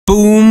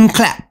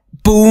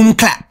boom,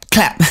 clap,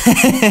 clap.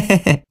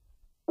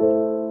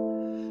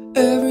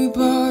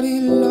 Everybody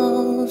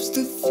loves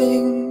the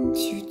things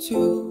you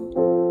do,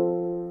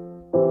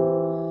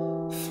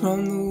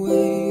 from the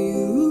way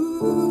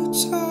you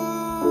talk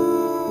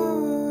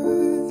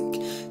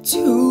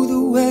to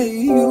the way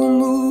you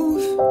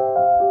move,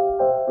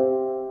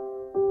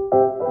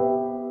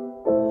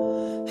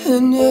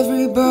 and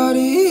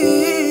everybody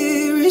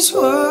here is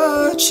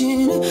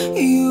watching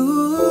you,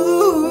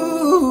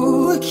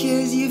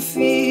 'cause you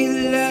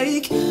feel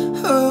like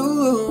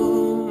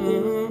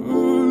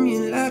home,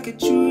 you're like a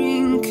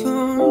dream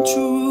come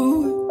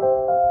true.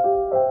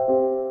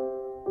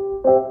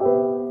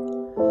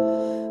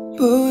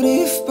 But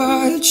if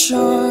by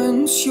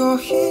chance you're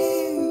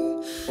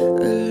here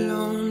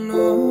alone,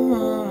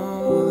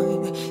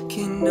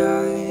 can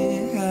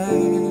I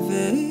have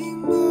a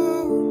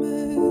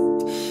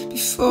moment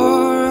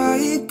before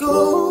I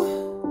go?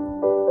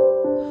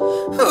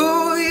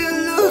 Oh, you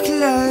look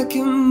like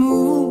a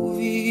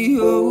movie.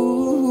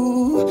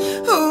 Oh,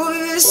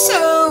 you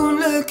sound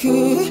like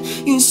her.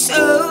 You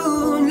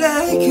sound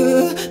like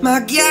her. My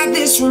God,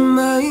 this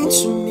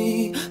reminds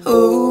me.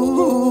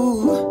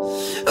 Oh,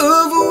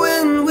 of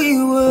when we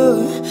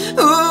were.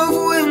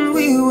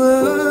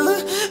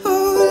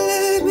 Oh,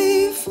 let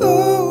me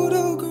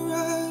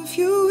photograph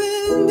you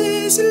in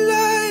this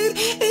light,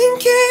 in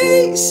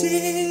case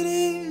it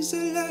is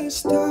the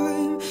last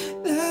time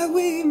that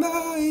we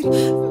might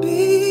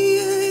be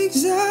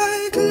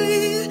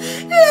exactly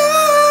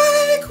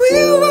like we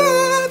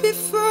were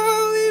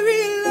before we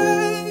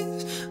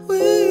realized we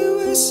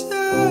were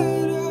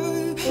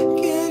side-eye,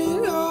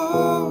 getting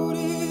old.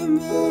 It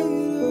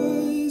made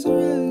us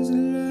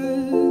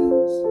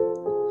restless.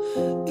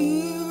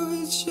 It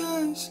was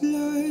just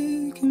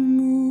like a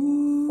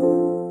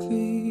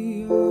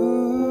movie.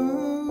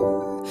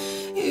 Oh,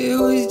 it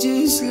was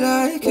just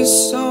like a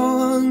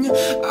song.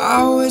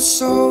 I was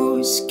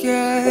so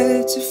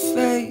scared to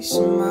face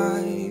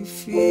my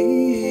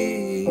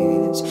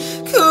fears,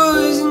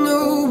 'cause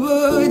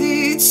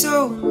nobody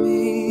told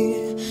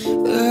me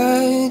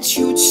that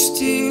you'd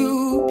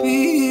still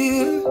be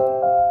here.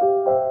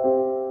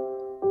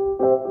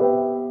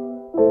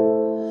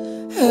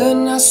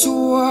 And I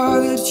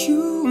swore that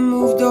you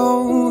moved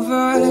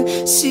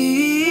overseas.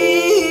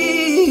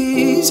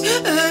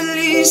 At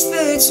least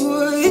that's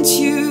what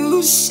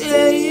you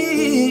said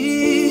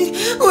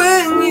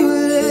when you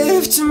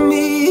left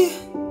me.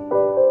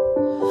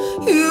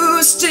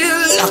 You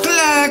still look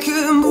like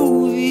a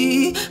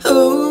movie.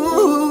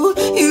 Oh,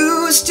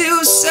 you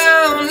still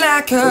sound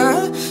like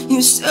her.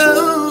 You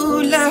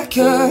sound like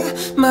her.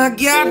 My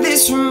God,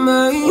 this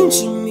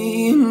reminds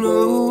me,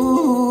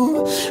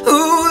 no,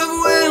 of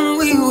when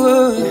we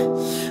were.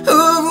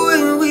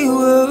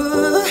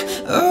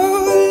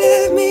 Oh,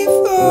 let me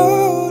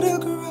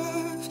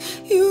photograph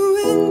you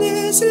in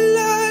this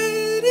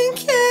light, in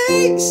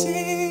case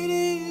it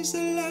is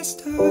the last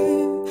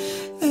time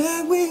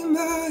that we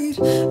might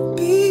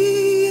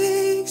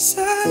be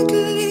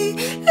exactly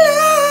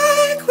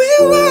like we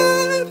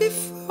were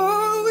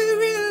before we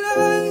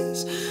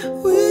realized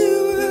we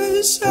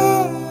were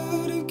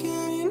sort of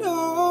getting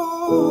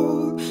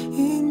old.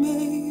 It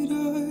made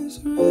us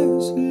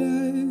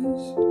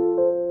restless.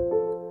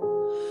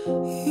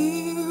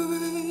 It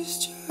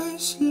was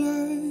just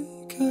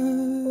like a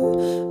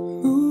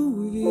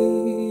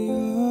movie.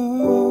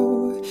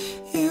 Oh,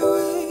 it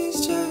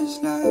was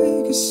just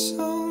like a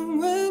song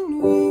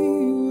when we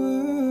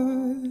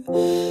were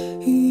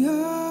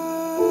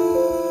young.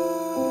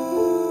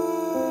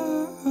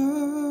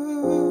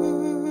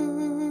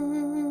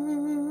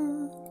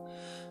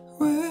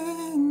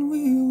 When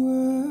we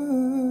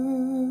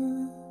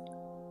were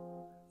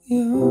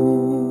young.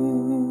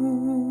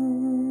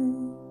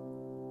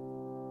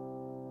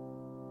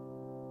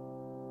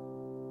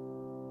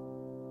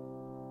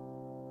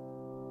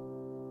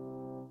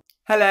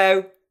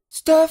 Hello.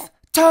 Stuff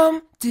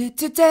Tom did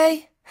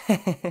today.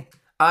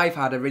 I've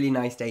had a really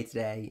nice day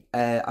today.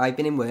 I've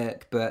been in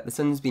work, but the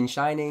sun's been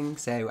shining,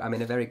 so I'm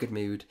in a very good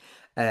mood.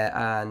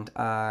 And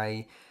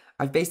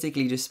I've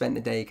basically just spent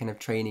the day kind of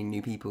training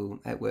new people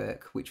at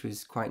work, which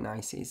was quite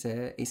nice.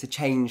 It's a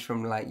change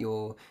from like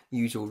your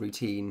usual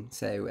routine.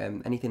 So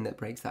anything that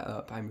breaks that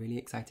up, I'm really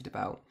excited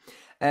about.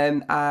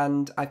 And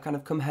I've kind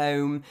of come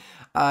home.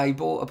 I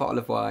bought a bottle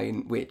of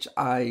wine, which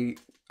I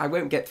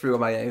won't get through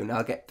on my own.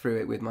 I'll get through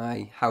it with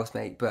my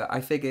housemate. But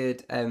I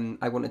figured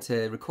I wanted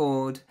to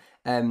record.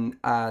 And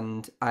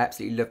I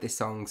absolutely love this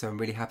song, so I'm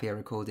really happy I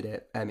recorded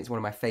it. It's one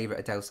of my favourite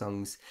Adele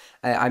songs.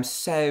 I'm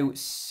so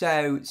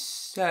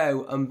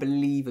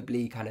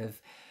unbelievably kind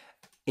of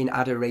in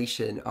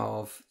adoration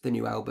of the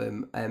new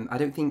album. I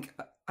don't think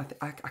I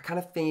kind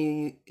of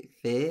feel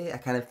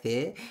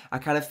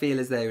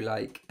as though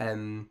like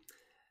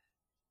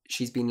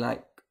she's been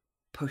like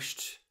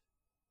pushed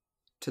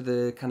to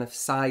the kind of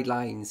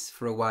sidelines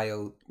for a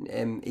while.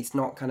 It's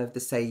not kind of the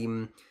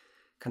same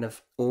kind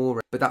of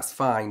aura, but that's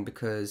fine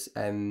because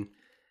kind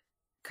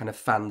of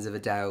fans of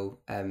Adele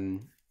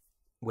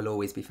will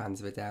always be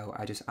fans of Adele.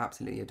 I just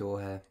absolutely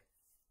adore her.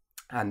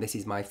 and this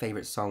is my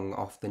favourite song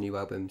off the new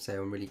album,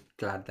 so I'm really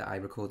glad that I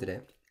recorded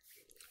it.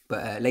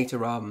 But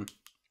later on,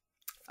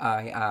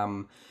 I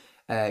am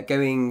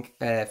going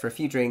for a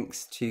few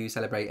drinks to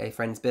celebrate a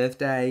friend's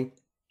birthday,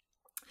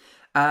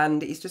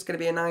 and it's just going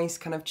to be a nice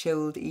kind of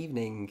chilled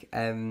evening.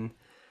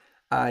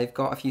 I've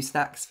got a few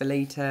snacks for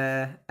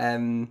later.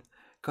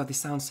 God, this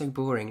sounds so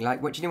boring.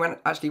 Like, what do you know?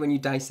 When you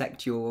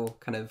dissect your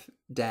kind of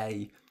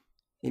day,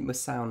 it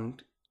must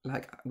sound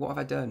like, what have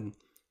I done?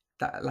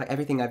 That, like,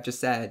 everything I've just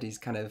said is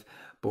kind of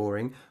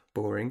boring,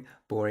 boring,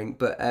 boring.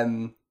 But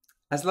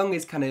as long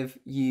as kind of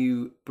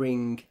you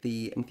bring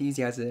the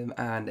enthusiasm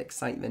and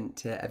excitement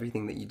to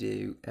everything that you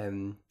do,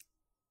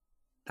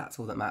 that's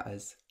all that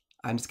matters.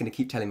 I'm just going to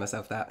keep telling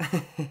myself that.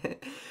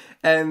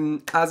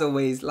 As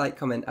always, like,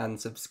 comment and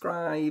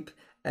subscribe.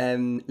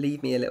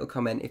 Leave me a little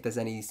comment if there's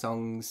any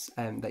songs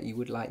that you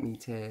would like me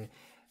to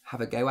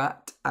have a go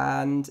at.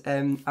 And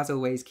as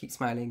always, keep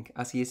smiling.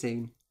 I'll see you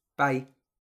soon. Bye.